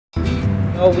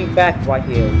So we back right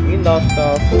here. We lost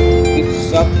off. It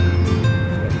sucked.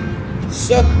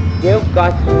 Will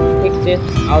got kicked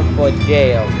out for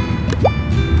jail.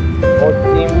 Our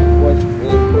team was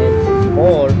in an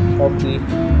more hockey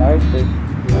dances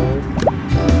school.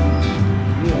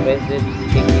 We visited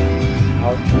tickets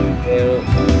out there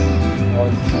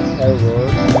on terror.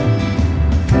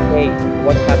 Hey,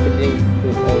 what's happening to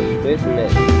our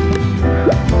business?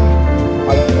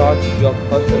 I thought your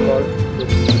customers would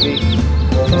speak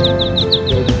when you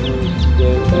go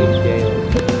in jail.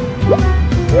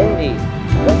 Really?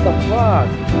 What the fuck?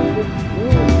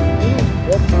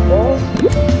 What's wrong?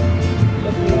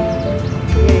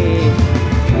 Hey,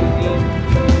 easy,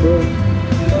 good,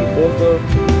 easy burger,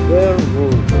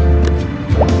 werewolf.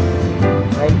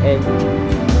 I'm an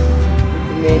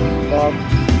ultimate box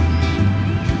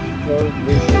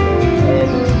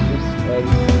and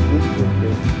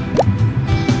discipline.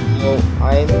 So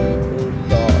I'm in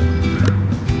charge.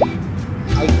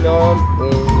 I know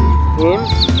him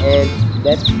and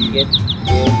let's get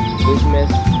this business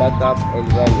back up and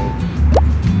running.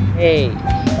 Hey!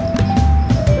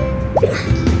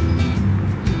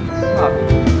 Stop!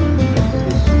 This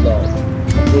is slow.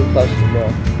 New customer,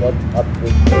 what's up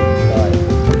with this guy?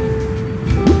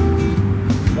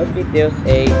 Maybe there's a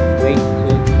way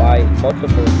to buy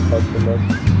multiple customers.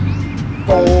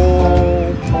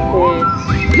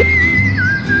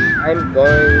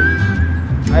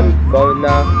 I'm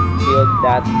gonna kill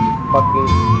that fucking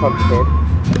pumpkin.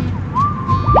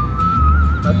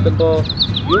 First of all,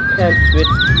 you can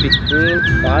switch between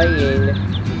buying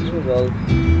single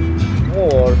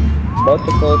or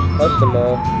multiple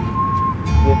customers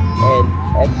with an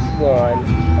X1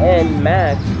 and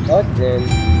max button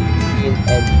in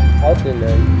an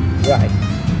alternate right.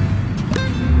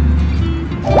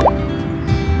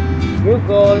 Your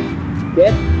goal,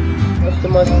 get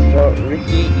customers for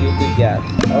Ricky using gas.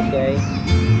 Okay.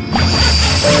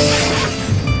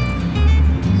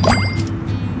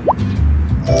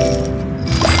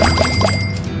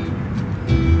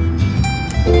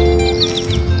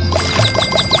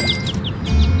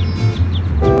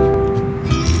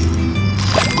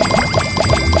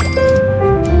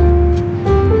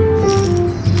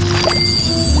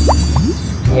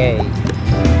 Yay.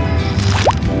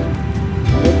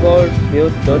 Your goal,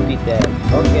 build 30 tanks.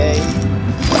 Okay.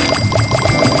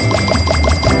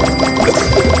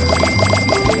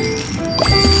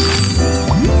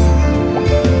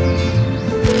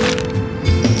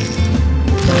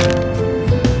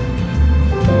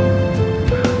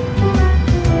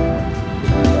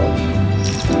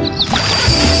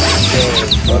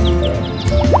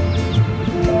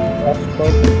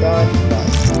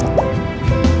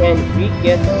 Can we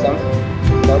get someone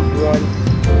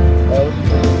else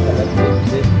to collect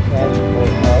this cash for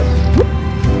us?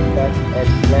 That's a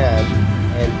plan,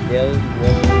 and they'll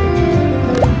work with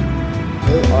you.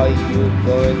 Who are you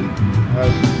going to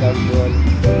have someone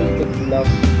good enough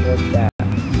for that?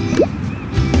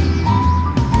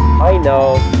 I know,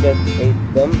 just a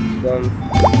dumb.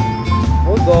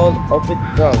 We'll go open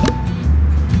trunk.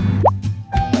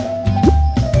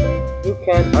 You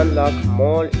can unlock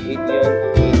more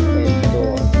agents in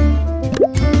stores,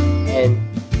 and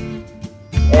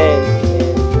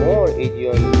more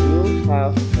agents you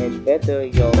have, and better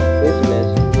your business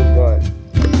will run.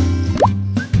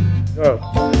 Drums.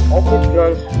 Open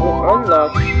drums will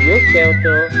unlock new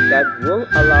characters that will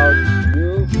allow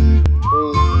you to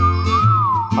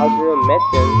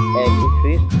automation and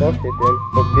increase profit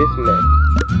for business.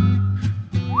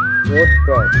 More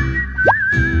drums.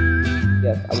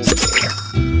 Yes, I'm going to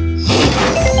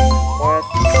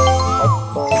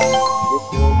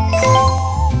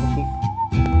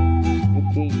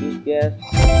yes.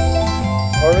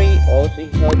 Hurry also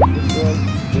help this one.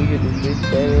 Do you decrease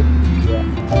damage? Yeah.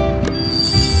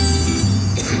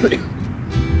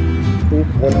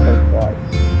 Please 1.5.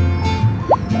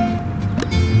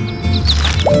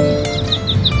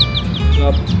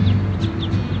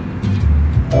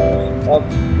 Up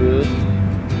good.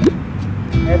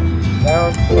 Head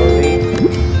down, hurry,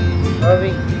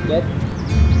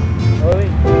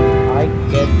 I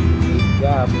get a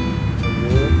job for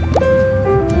you.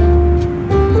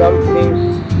 Some things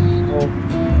so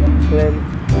different,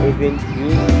 even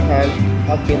you can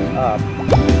fuck it up.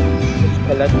 Just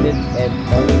collected and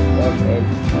money from a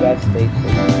gas station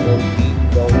when we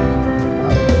don't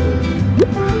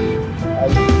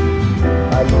out.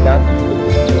 I'm not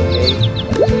stupid, okay?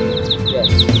 Yes,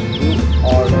 you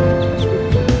are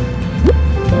stupid.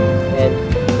 And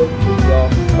put your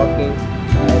fucking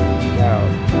head down.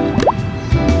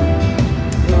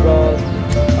 Because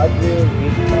I will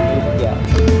read you gas.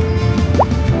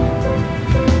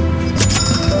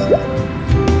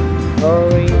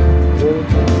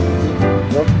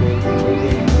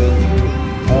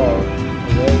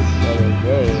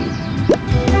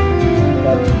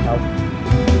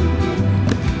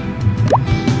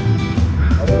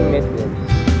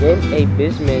 a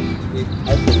business is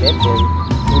isolated,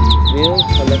 it will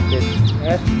collect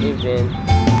cash even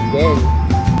when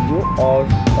you are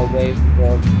away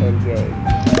from engage.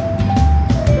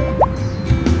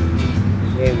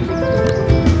 Very liquid.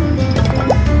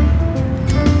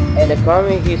 And the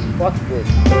economy is fucked with.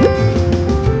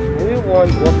 Everyone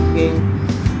working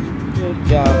two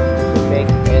jobs to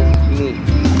make ends meet,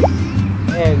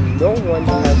 and no one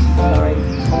has time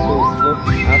to look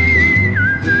after you.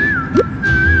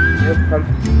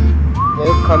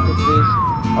 Their companies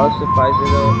are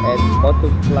surprising and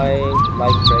multiplying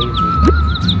like crazy.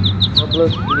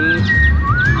 Douglas, please,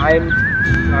 I'm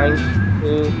trying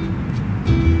to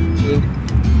think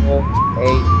of a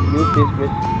new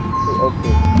business to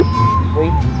open.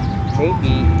 Wait,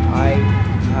 maybe I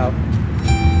have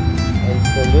a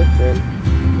solution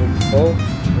to solve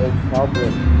the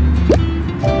problem.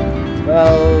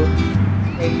 Well,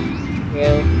 take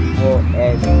care for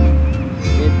an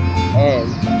it and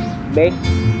make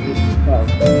it fun.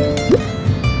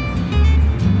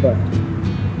 But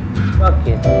fuck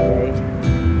it, okay?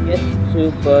 Get two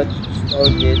birds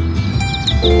started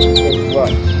and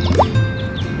run.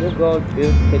 You go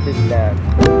build kitted land.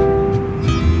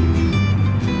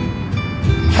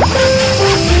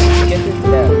 Kitted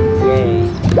land, yay.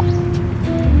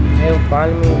 They'll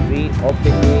finally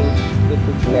reopening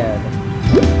kitted land.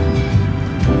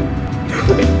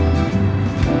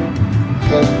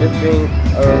 Considering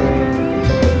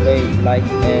early like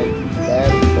an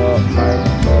land for mine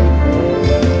and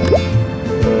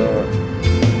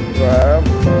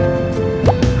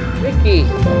Ricky!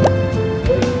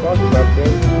 Fuck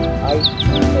something. I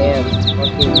am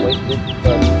fucking wasted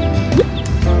but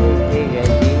okay,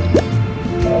 Randy.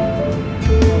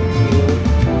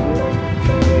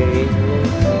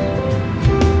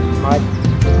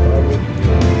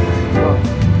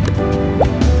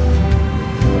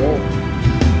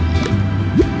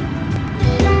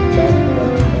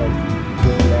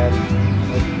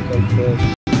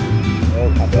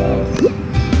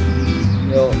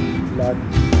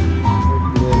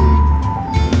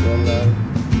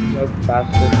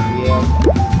 Bastard here,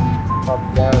 top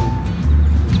down,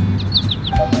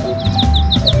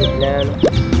 acid land,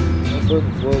 a good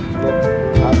book look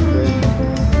after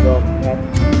your cat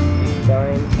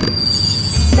design.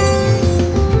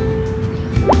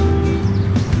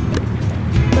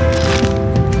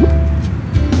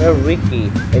 Well, Ricky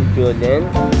and Jordan,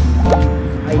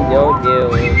 I know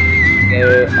they'll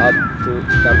get up to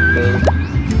something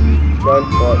done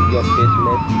for your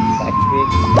business factory.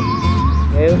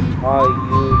 Where are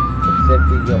you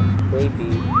accepting your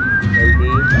baby,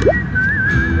 Andy?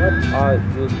 What are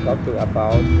you talking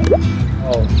about?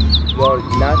 Oh, you're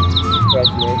not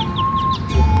pregnant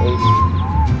with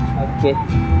a kid.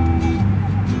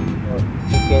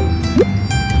 You can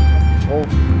hope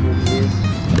to this.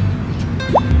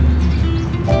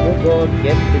 You go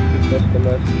get 50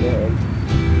 customers and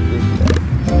business.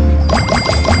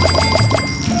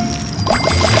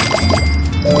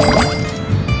 Oh,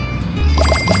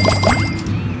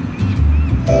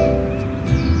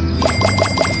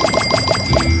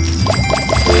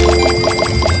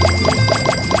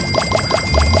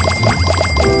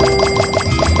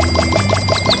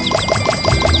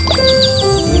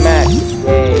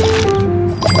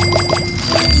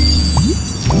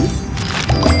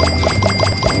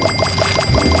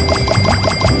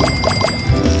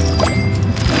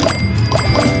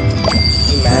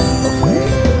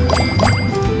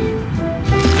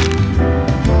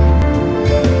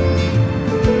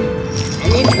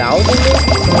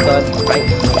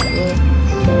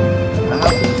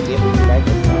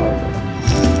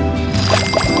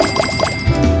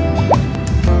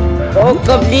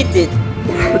 completed.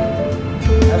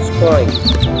 That's correct.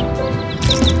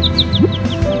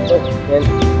 So when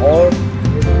all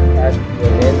this has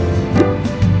been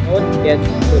don't get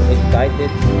too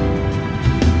excited.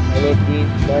 Energy,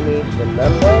 money,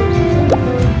 remember?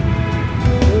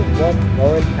 Here's what's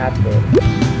going to happen.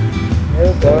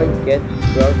 You're going to get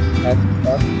drunk as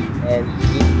fuck and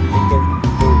eat chicken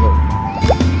fingers.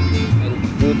 And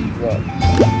good one.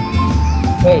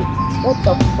 Hey, what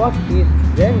the fuck is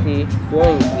Randy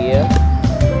doing here?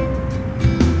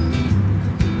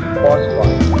 Boss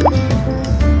fight.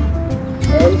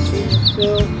 And she's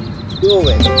still do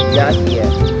it. Not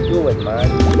yet. Do it, man.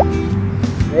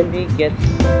 Randy gets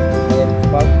the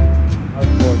fuck out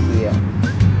for here.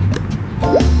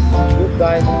 You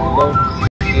guys don't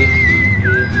give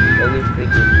me any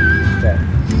freaking respect.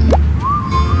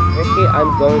 Okay, I'm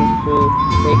going to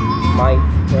take my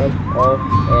pants off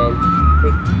and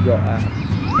kick your ass.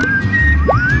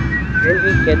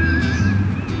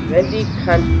 Randy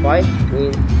can't fight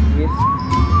in this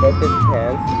protected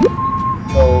pants,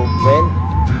 so when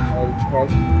and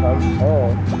pants come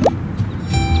off,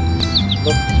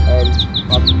 look and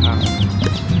pop out.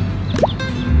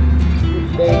 You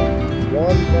say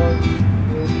one more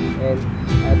thing and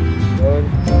at one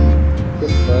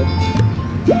simple.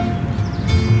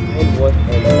 When was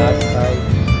the last time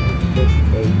you took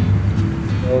a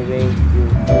showing you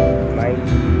remind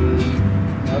me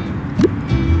of?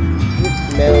 You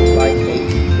smell like a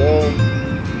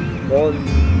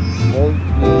moldy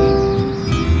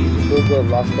cheeseburger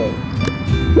loco.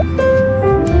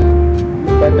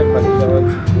 You better concern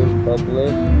in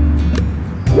public.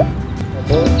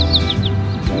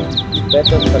 You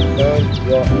better concern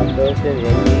your attention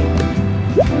in me.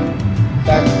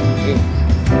 That's it.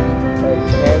 My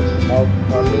hands are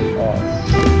coming off.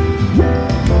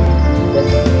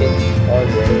 That's it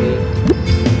already.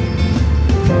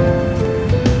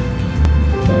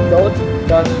 Don't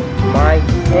touch my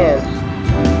hands.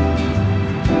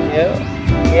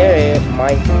 Here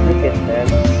my cricket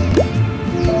hands.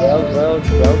 Well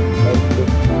drunk and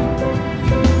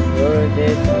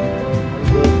distorted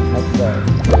myself.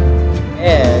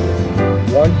 And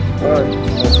once on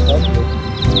the public,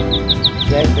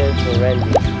 gender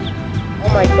surrender. Oh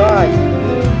my god,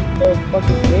 he's so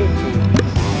fucking crazy.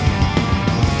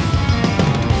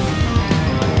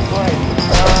 Oh my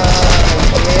god,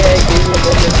 yeah, give me a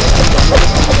moment.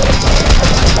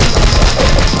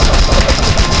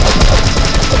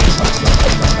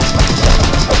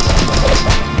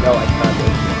 No, I can't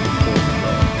make it.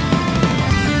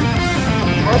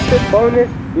 After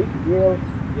bonus, big deal,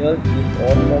 just is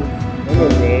awesome.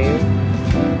 Anyway.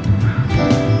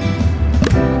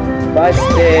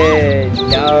 Busted!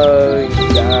 No,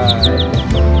 God.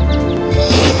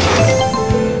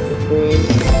 Queen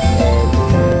and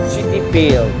Shitty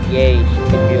Peel. Yay,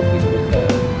 Shitty Peel is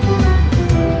returned.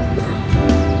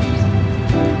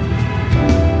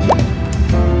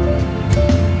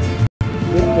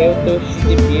 Good character,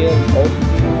 Shitty Peel, also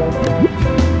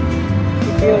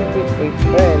Shitty Peel is a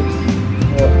friend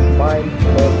of mine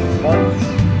for once.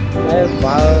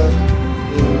 While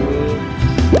in me.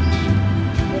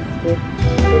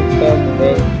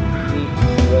 When he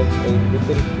was a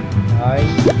little guy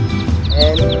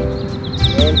and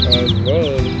her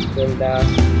name Linda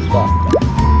Scott.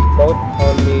 Both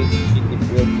only Shitty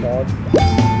Bill thought,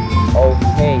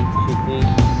 okay, Shitty,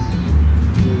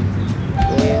 you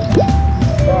will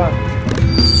fuck.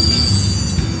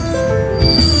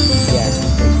 Yeah, she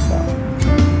said fuck.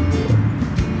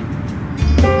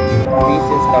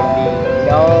 Reasons can be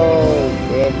no,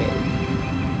 damn it.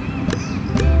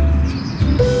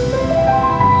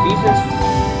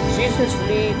 Seasons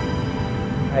flee.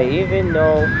 I even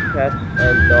know cats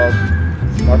and dogs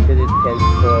smarter than 10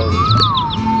 stories.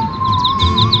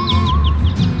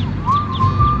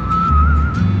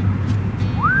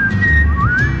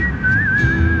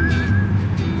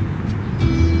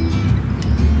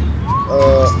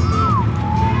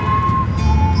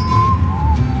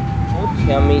 Don't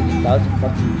tell me that's a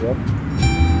fucking joke.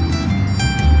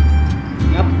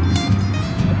 Yup.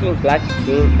 Fucking black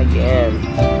screen again.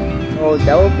 Oh,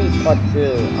 that will be part 2.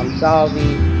 I'm sorry.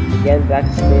 Again, black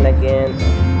screen again.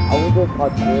 I will do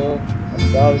part 2. I'm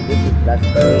sorry, this is black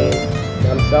screen.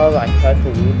 I'm sorry I tried to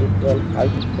read this one. How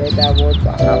you say that word,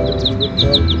 but I have to read this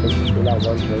one because it's still at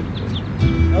one place.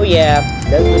 Oh yeah,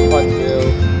 let's do part 2.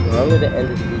 I'm going to end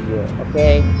this video,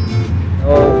 okay?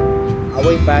 So, I'll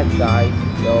wait back guys.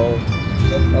 So,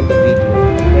 let's end the video,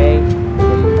 okay?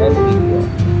 Let's end the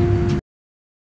video.